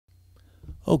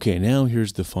Okay, now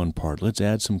here's the fun part. Let's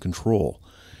add some control.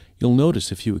 You'll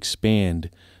notice if you expand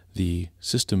the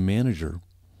System Manager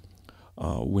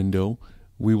window,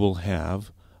 we will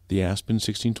have the Aspen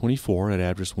 1624 at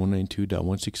address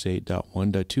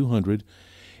 192.168.1.200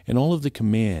 and all of the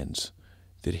commands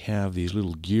that have these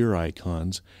little gear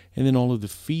icons, and then all of the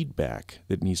feedback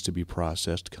that needs to be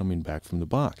processed coming back from the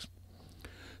box.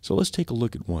 So let's take a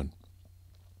look at one.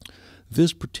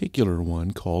 This particular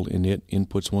one, called init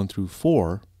inputs 1 through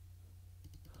 4,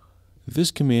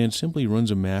 this command simply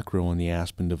runs a macro on the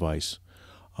Aspen device,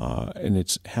 and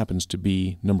it happens to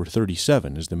be number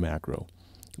 37 is the macro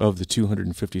of the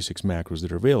 256 macros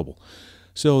that are available.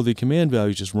 So the command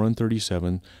value is just run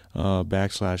 37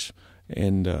 backslash,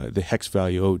 and the hex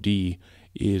value OD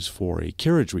is for a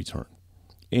carriage return.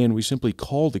 And we simply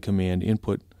call the command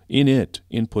input init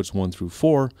inputs 1 through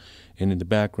 4, and in the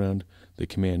background the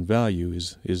command value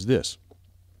is this.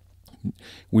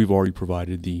 We've already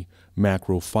provided the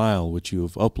macro file which you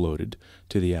have uploaded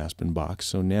to the Aspen box,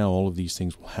 so now all of these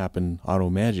things will happen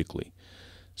automatically.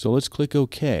 So let's click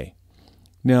OK.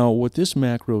 Now what this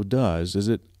macro does is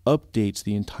it updates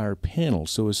the entire panel,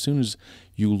 so as soon as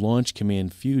you launch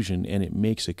Command Fusion and it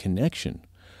makes a connection,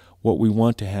 what we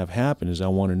want to have happen is I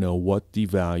want to know what the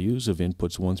values of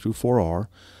inputs 1 through 4 are,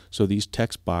 so these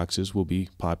text boxes will be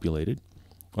populated.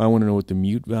 I want to know what the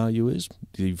mute value is,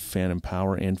 the phantom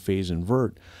power and phase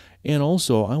invert, and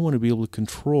also I want to be able to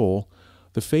control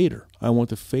the fader. I want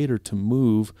the fader to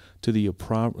move to the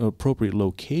appropriate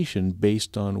location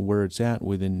based on where it's at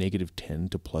within -10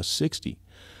 to +60.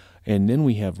 And then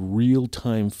we have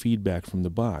real-time feedback from the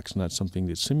box, not something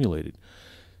that's simulated.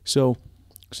 So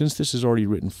since this is already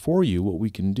written for you, what we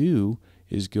can do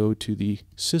is go to the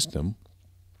system.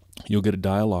 You'll get a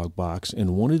dialog box,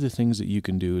 and one of the things that you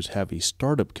can do is have a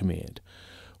startup command.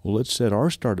 Well, let's set our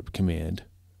startup command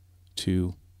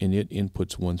to init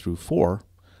inputs 1 through 4.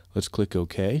 Let's click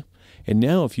OK. And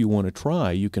now if you want to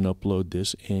try, you can upload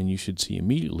this, and you should see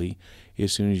immediately,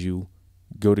 as soon as you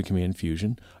go to Command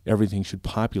Fusion, everything should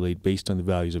populate based on the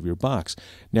values of your box.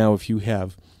 Now if you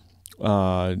have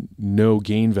no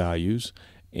gain values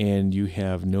and you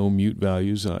have no mute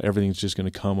values, everything's just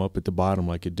going to come up at the bottom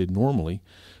like it did normally.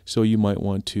 So you might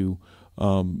want to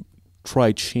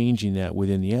try changing that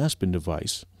within the Aspen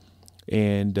device.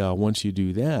 And once you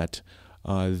do that,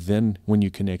 then when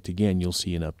you connect again, you'll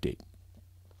see an update.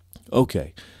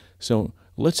 Okay, so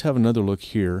let's have another look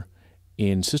here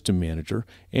in System Manager,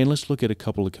 and let's look at a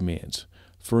couple of commands.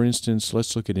 For instance,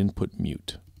 let's look at input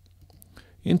mute.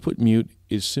 Input mute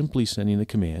is simply sending a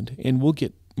command, and we'll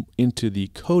get into the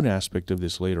code aspect of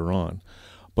this later on.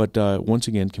 But once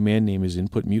again, command name is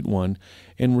input mute 1,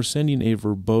 and we're sending a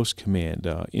verbose command,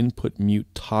 input mute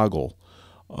toggle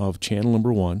of channel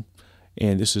number 1,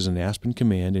 and this is an Aspen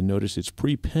command, and notice it's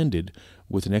pre-pended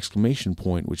with an exclamation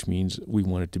point, which means we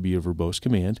want it to be a verbose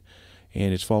command,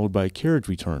 and it's followed by a carriage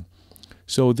return.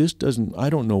 So this doesn't, I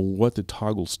don't know what the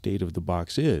toggle state of the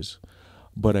box is,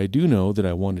 but I do know that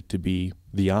I want it to be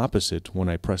the opposite when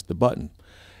I press the button.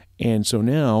 And so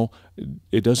now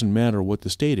it doesn't matter what the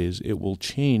state is, it will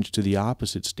change to the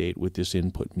opposite state with this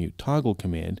input mute toggle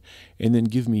command, and then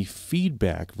give me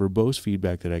feedback, verbose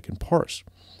feedback that I can parse.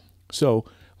 So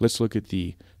let's look at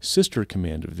the sister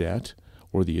command of that,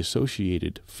 or the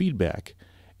associated feedback,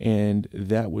 and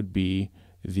that would be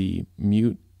the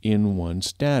mute in 1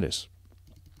 status.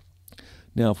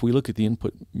 Now if we look at the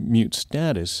input mute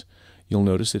status, you'll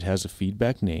notice it has a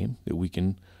feedback name that we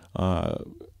can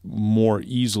more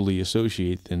easily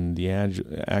associate than the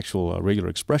actual regular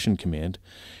expression command,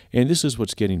 and this is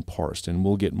what's getting parsed, and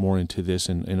we'll get more into this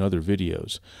in other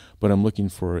videos. But I'm looking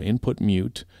for input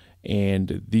mute,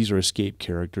 and these are escape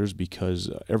characters because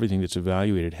everything that's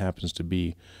evaluated happens to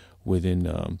be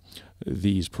within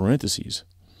these parentheses.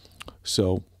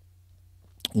 So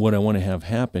what I want to have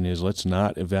happen is, let's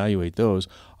not evaluate those.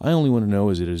 I only want to know,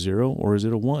 is it a 0 or is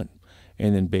it a 1?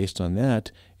 And then based on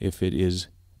that, if it is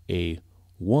a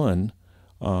 1,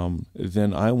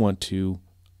 then I want to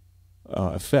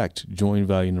affect join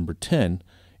value number 10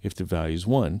 if the value is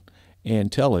 1,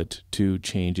 and tell it to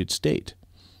change its state.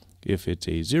 If it's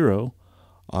a 0,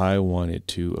 I want it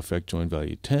to affect join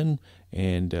value 10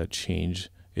 and change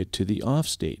it to the off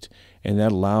state. And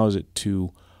that allows it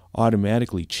to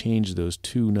automatically change those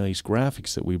two nice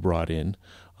graphics that we brought in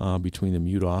between the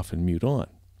mute off and mute on.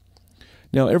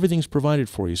 Now everything's provided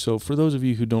for you, so for those of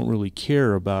you who don't really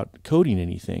care about coding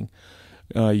anything,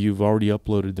 you've already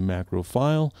uploaded the macro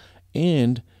file,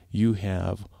 and you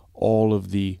have all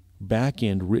of the back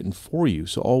end written for you,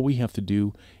 so all we have to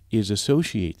do is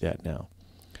associate that now.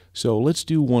 So let's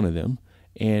do one of them,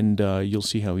 and you'll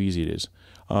see how easy it is.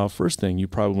 First thing, you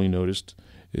probably noticed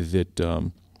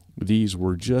that these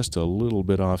were just a little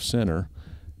bit off center,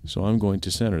 so I'm going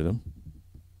to center them.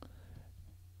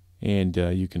 And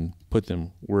you can put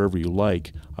them wherever you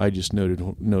like. I just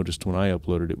noticed when I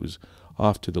uploaded it was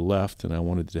off to the left, and I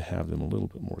wanted to have them a little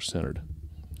bit more centered.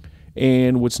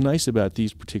 And what's nice about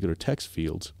these particular text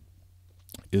fields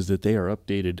is that they are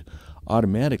updated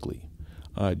automatically.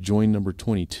 Join number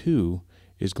 22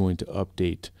 is going to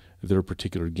update their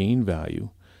particular gain value,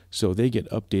 so they get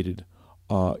updated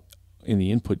in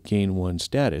the input gain 1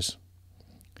 status.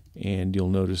 And you'll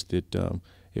notice that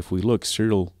if we look,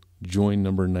 serial join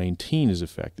number 19 is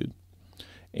affected,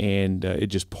 and it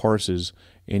just parses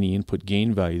any input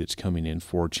gain value that's coming in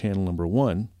for channel number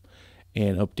 1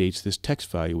 and updates this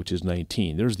text value, which is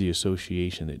 19. There's the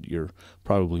association that you're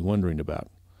probably wondering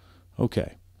about.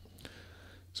 Okay,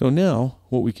 so now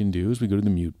what we can do is we go to the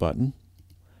mute button,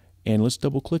 and let's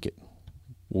double click it.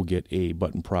 We'll get a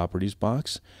button properties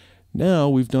box. Now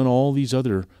we've done all these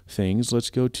other things. Let's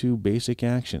go to basic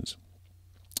actions.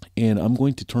 And I'm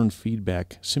going to turn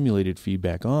feedback, simulated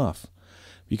feedback, off,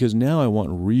 because now I want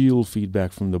real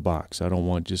feedback from the box. I don't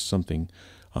want just something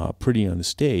pretty on the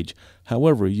stage.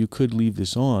 However, you could leave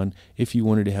this on if you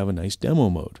wanted to have a nice demo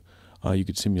mode. You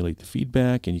could simulate the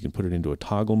feedback, and you can put it into a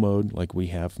toggle mode like we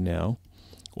have now,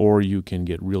 or you can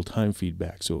get real-time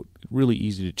feedback. So it's really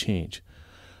easy to change.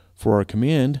 For our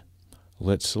command,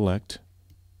 let's select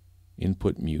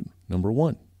input mute number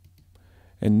 1.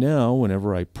 And now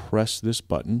whenever I press this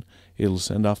button, it'll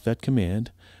send off that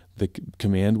command. The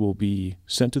command will be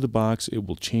sent to the box. It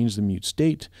will change the mute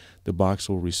state. The box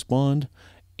will respond,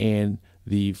 and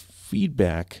the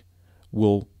feedback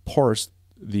will parse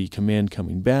the command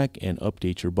coming back and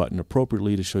update your button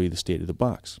appropriately to show you the state of the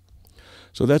box.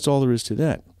 So that's all there is to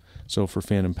that. So for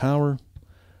phantom power,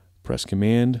 press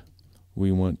command.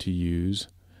 We want to use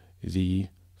the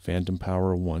phantom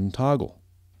power 1 toggle.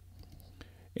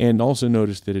 And also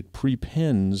notice that it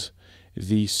prepends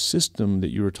the system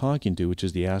that you were talking to, which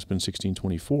is the Aspen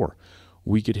 1624.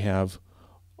 We could have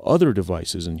other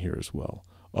devices in here as well,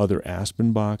 other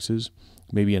Aspen boxes,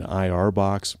 maybe an IR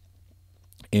box,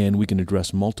 and we can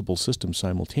address multiple systems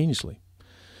simultaneously.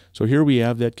 So here we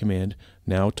have that command.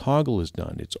 Now toggle is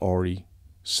done. It's already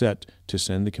set to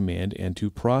send the command and to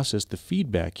process the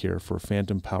feedback here for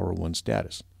phantom power 1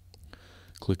 status.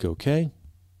 Click OK.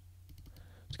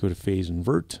 Let's go to phase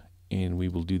invert, and we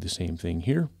will do the same thing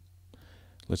here.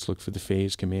 Let's look for the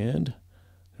phase command.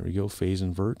 There we go, phase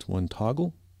invert 1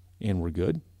 toggle, and we're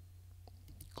good.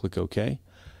 Click OK.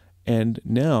 And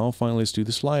now finally let's do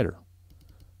the slider.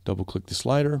 Double click the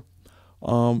slider.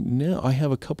 Now I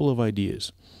have a couple of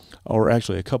ideas, or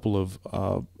actually a couple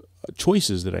of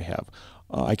choices that I have.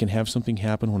 I can have something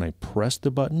happen when I press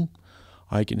the button.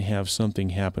 I can have something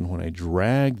happen when I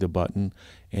drag the button,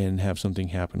 and have something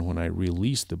happen when I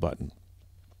release the button.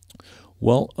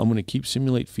 Well, I'm going to keep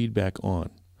simulate feedback on,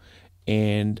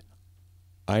 and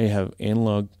I have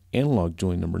analog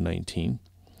join number 19,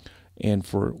 and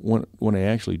for when I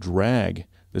actually drag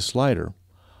the slider,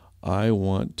 I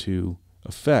want to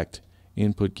affect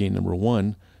input gain number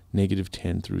 1,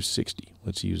 -10 through 60.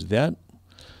 Let's use that.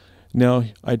 Now,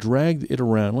 I dragged it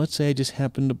around. Let's say I just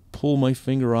happen to pull my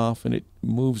finger off and it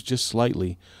moves just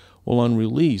slightly. Well, on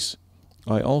release,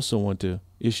 I also want to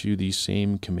issue the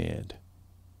same command.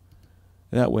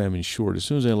 That way I'm ensured as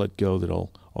soon as I let go that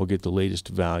I'll get the latest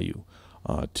value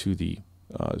to the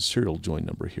serial join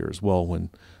number here as well when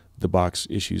the box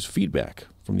issues feedback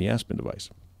from the Aspen device.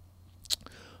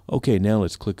 Okay, now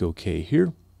let's click OK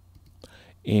here.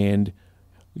 And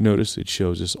notice it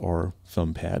shows us our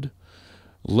thumb pad.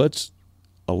 Let's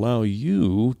allow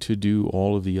you to do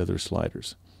all of the other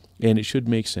sliders. And it should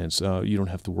make sense. You don't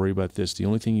have to worry about this. The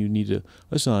only thing you need to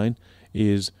assign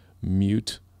is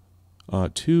mute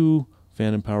 2,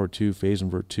 phantom power 2, phase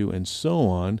invert 2, and so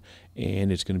on.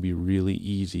 And it's going to be really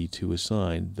easy to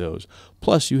assign those.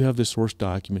 Plus, you have the source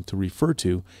document to refer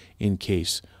to in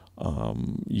case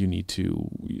you need to,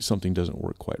 something doesn't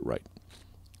work quite right.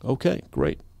 Okay,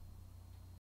 great.